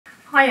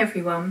Hi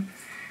everyone.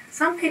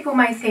 Some people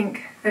may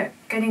think that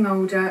getting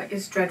older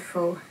is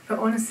dreadful, but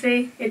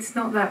honestly it's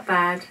not that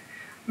bad.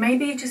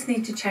 Maybe you just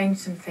need to change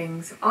some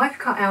things. I've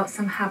cut out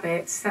some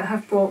habits that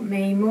have brought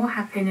me more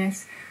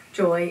happiness,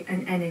 joy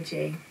and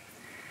energy.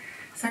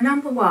 So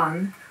number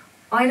one,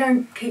 I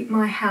don't keep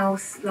my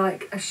house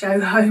like a show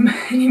home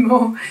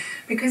anymore.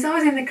 Because I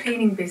was in the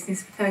cleaning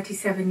business for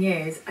 37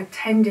 years, I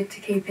tended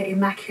to keep it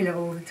immaculate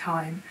all the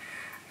time.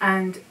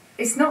 And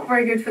it's not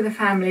very good for the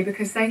family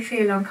because they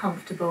feel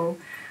uncomfortable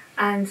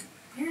and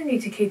you don't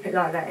need to keep it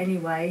like that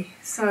anyway.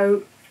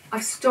 So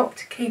I've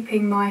stopped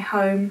keeping my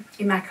home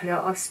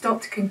immaculate. I've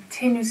stopped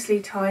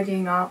continuously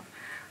tidying up.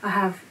 I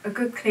have a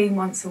good clean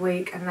once a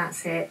week and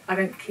that's it. I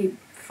don't keep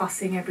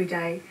fussing every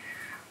day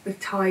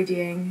with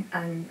tidying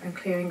and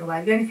clearing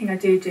away. The only thing I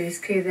do is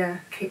clear the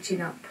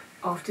kitchen up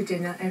after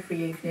dinner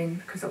every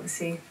evening because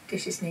obviously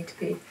dishes need to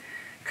be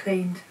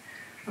cleaned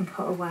and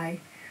put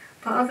away.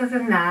 But other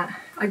than that,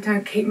 I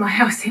don't keep my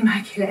house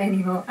immaculate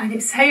anymore and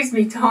it saves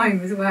me time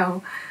as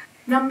well.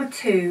 Number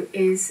two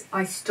is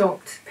I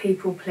stopped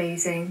people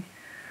pleasing.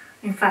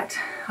 In fact,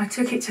 I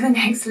took it to the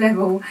next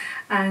level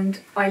and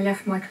I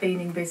left my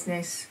cleaning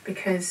business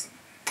because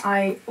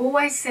I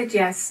always said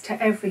yes to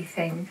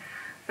everything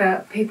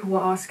that people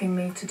were asking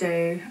me to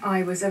do.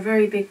 I was a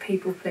very big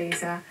people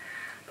pleaser,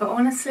 but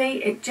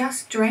honestly it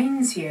just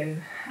drains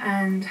you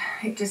and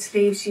it just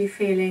leaves you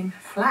feeling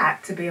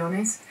flat, to be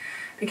honest,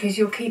 because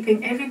you're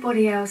keeping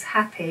everybody else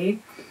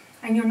happy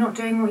and you're not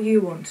doing what you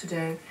want to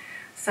do.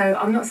 So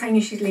I'm not saying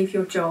you should leave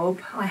your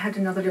job. I had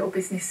another little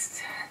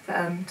business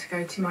to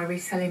go to, my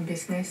reselling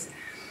business,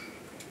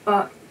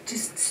 but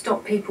just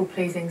stop people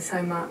pleasing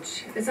so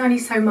much. There's only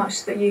so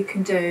much that you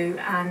can do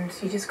and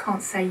you just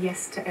can't say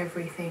yes to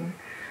everything.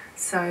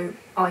 So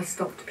I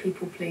stopped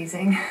people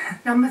pleasing.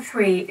 Number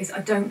three is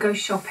I don't go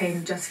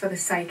shopping just for the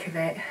sake of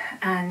it,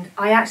 and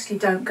I actually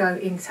don't go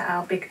into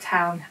our big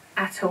town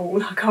at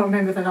all. I can't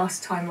remember the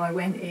last time I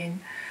went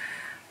in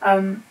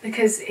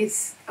because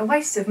it's a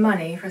waste of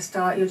money for a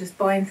start. You're just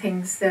buying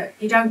things that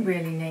you don't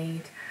really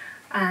need,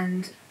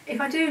 and if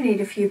I do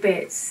need a few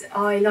bits,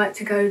 I like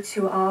to go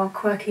to our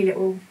quirky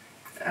little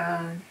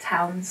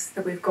towns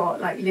that we've got,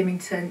 like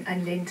Lymington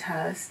and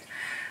Lyndhurst.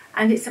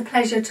 And it's a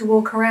pleasure to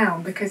walk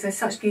around because they're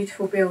such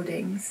beautiful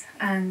buildings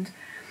and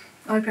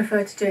I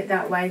prefer to do it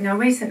that way. Now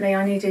recently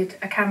I needed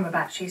a camera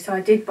battery, so I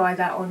did buy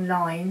that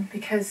online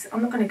because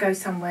I'm not going to go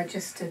somewhere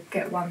just to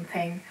get one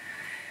thing.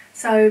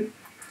 So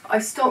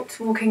I've stopped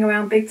walking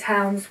around big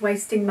towns,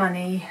 wasting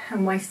money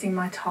and wasting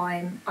my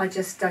time. I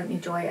just don't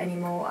enjoy it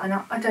anymore and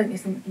I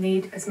don't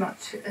need as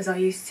much as I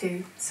used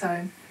to.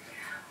 So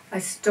I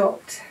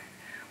stopped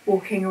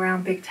walking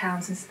around big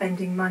towns and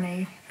spending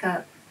money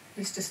that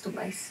it's just a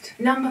waste.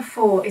 Number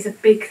four is a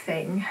big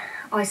thing.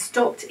 I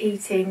stopped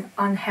eating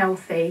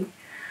unhealthy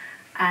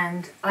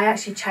and I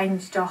actually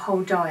changed our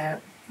whole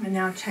diet. I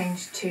now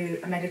changed to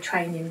a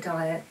Mediterranean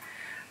diet.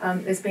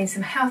 There's been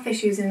some health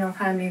issues in our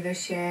family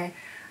this year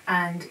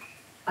and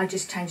I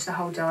just changed the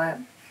whole diet.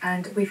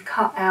 And we've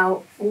cut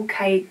out all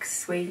cakes,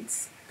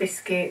 sweets,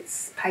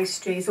 biscuits,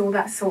 pastries, all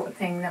that sort of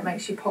thing that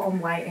makes you put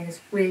on weight and is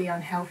really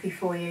unhealthy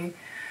for you.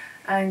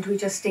 And we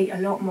just eat a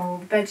lot more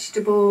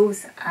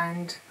vegetables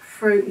and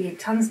fruit. We eat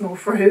tons more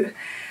fruit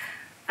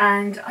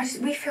and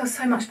we feel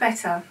so much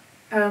better,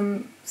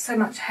 so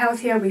much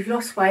healthier. We've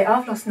lost weight.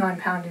 I've lost 9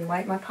 pounds in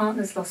weight. My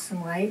partner's lost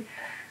some weight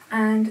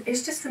and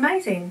it's just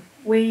amazing.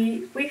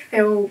 We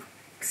feel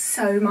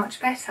so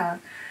much better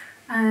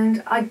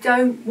and I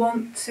don't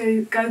want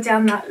to go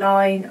down that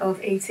line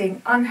of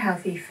eating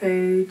unhealthy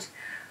food,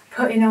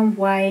 putting on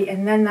weight,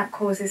 and then that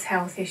causes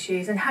health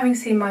issues. And having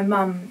seen my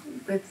mum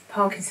with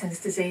Parkinson's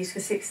disease for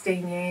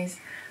 16 years,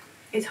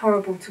 it's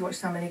horrible to watch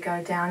somebody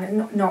go down,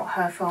 and not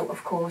her fault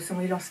of course, and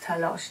we lost her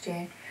last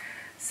year.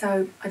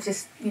 So I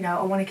just,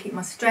 I want to keep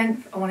my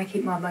strength, I want to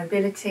keep my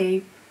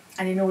mobility,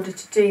 and in order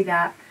to do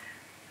that,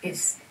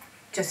 it's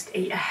just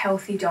eat a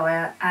healthy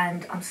diet.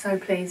 And I'm so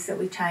pleased that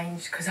we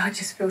changed because I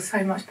just feel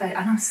so much better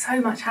and I'm so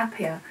much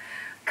happier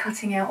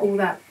cutting out all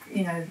that,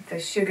 the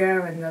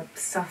sugar and the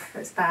stuff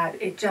that's bad.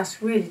 It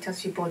just really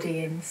does your body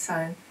in.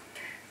 So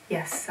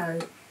yes, so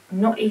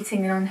I'm not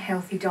eating an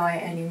unhealthy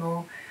diet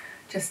anymore,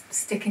 just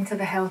sticking to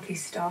the healthy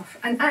stuff.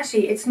 And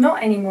actually it's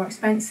not any more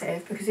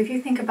expensive because if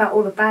you think about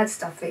all the bad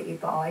stuff that you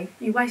buy,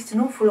 you waste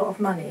an awful lot of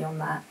money on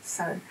that,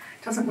 so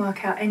it doesn't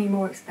work out any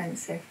more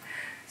expensive.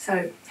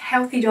 So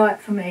healthy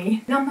diet for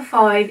me. Number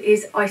five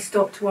is I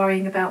stopped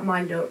worrying about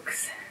my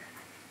looks.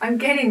 I'm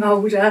getting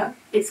older,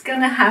 it's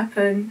gonna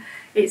happen,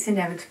 it's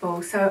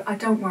inevitable, so I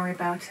don't worry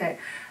about it.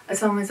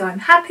 As long as I'm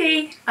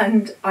happy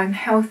and I'm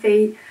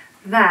healthy,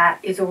 that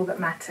is all that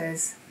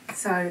matters.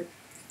 So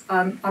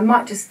I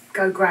might just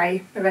go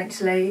grey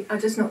eventually. I'm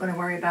just not going to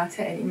worry about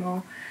it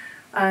anymore.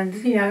 And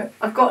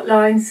I've got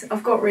lines,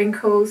 I've got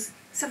wrinkles.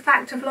 It's a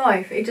fact of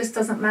life. It just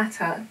doesn't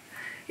matter.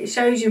 It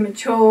shows you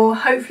mature,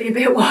 hopefully a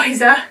bit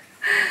wiser.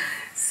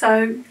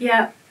 So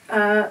yeah,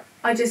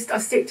 I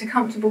stick to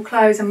comfortable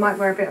clothes. I might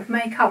wear a bit of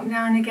makeup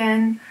now and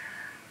again.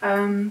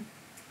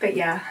 But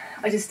yeah,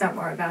 I just don't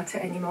worry about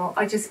it anymore.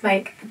 I just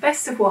make the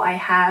best of what I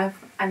have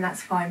and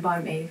that's fine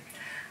by me.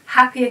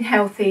 Happy and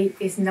healthy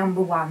is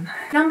number one.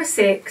 Number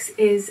 6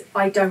 is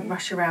I don't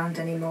rush around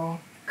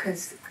anymore,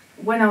 because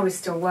when I was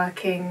still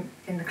working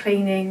in the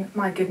cleaning,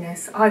 my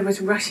goodness, I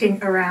was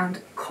rushing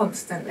around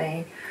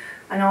constantly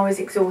and I was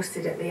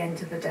exhausted at the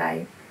end of the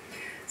day.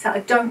 So I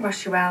don't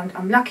rush around.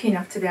 I'm lucky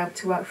enough to be able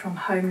to work from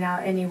home now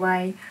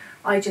anyway.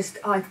 I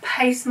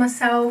pace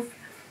myself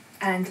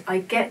and I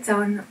get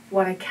done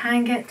what I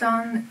can get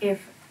done.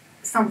 If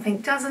something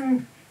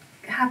doesn't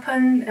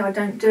happen, I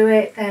don't do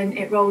it, then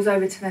it rolls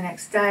over to the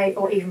next day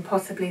or even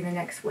possibly the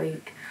next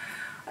week.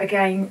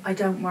 Again, I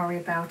don't worry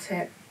about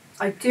it.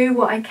 I do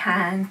what I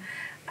can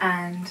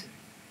and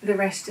the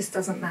rest just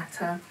doesn't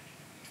matter.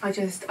 I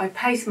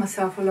pace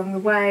myself along the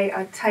way,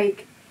 I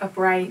take a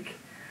break,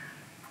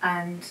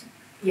 and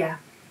yeah,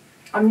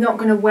 I'm not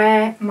going to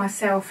wear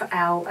myself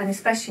out, and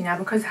especially now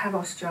because I have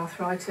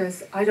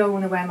osteoarthritis, I don't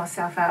want to wear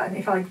myself out, and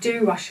if I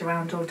do rush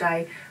around all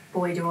day,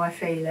 boy do I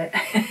feel it.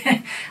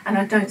 And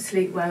I don't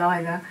sleep well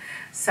either,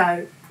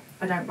 so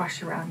I don't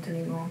rush around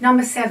anymore.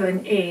 Number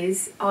 7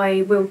 is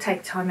I will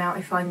take time out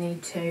if I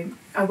need to.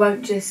 I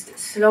won't just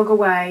slog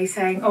away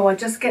saying, oh, I'll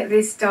just get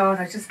this done,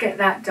 I'll just get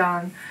that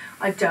done.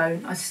 I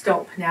don't. I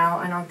stop now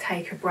and I'll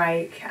take a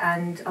break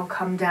and I'll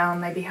come down,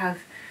 maybe have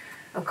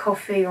a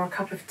coffee or a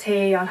cup of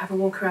tea. I'll have a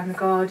walk around the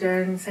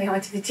garden, say hi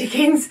to the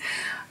chickens.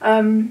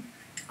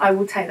 I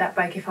will take that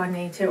break if I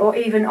need to, or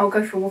even I'll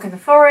go for a walk in the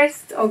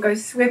forest, I'll go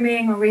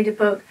swimming or read a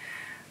book.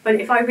 But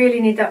if I really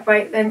need that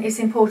break, then it's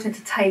important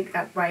to take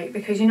that break,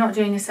 because you're not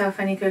doing yourself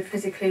any good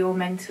physically or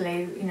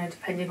mentally, you know,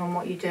 depending on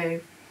what you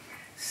do.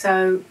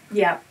 So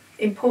yeah,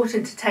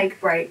 important to take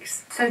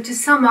breaks. So to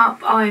sum up,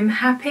 I'm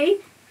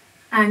happy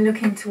and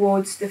looking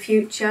towards the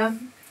future.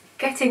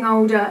 Getting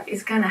older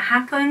is going to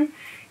happen.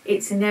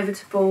 It's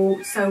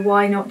inevitable, so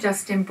why not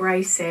just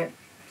embrace it?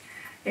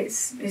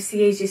 It's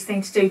the easiest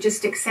thing to do.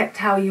 Just accept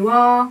how you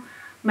are,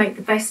 make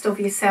the best of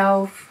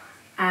yourself,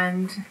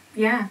 and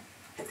yeah,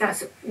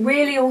 that's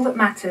really all that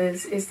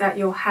matters, is that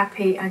you're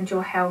happy and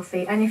you're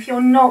healthy. And if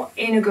you're not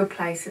in a good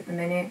place at the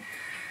minute,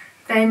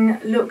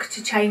 then look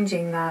to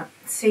changing that.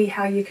 See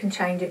how you can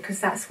change it, because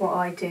that's what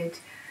I did.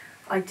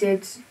 I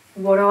did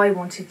what I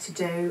wanted to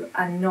do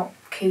and not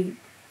keep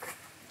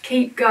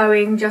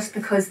going just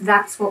because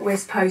that's what we're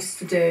supposed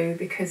to do,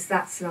 because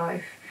that's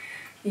life.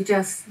 You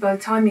just, by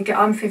the time you get,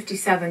 I'm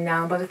 57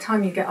 now, by the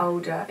time you get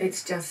older,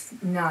 it's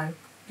just, no,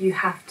 you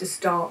have to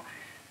start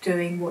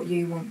doing what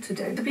you want to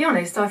do. To be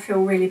honest, I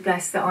feel really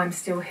blessed that I'm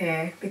still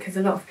here, because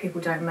a lot of people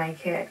don't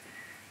make it.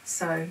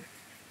 So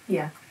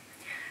yeah.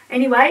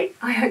 Anyway,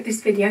 I hope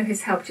this video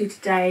has helped you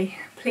today.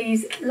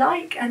 Please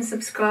like and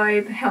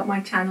subscribe, help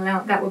my channel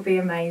out, that would be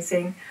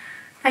amazing.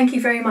 Thank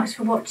you very much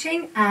for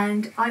watching,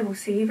 and I will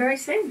see you very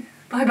soon.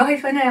 Bye bye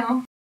for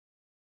now.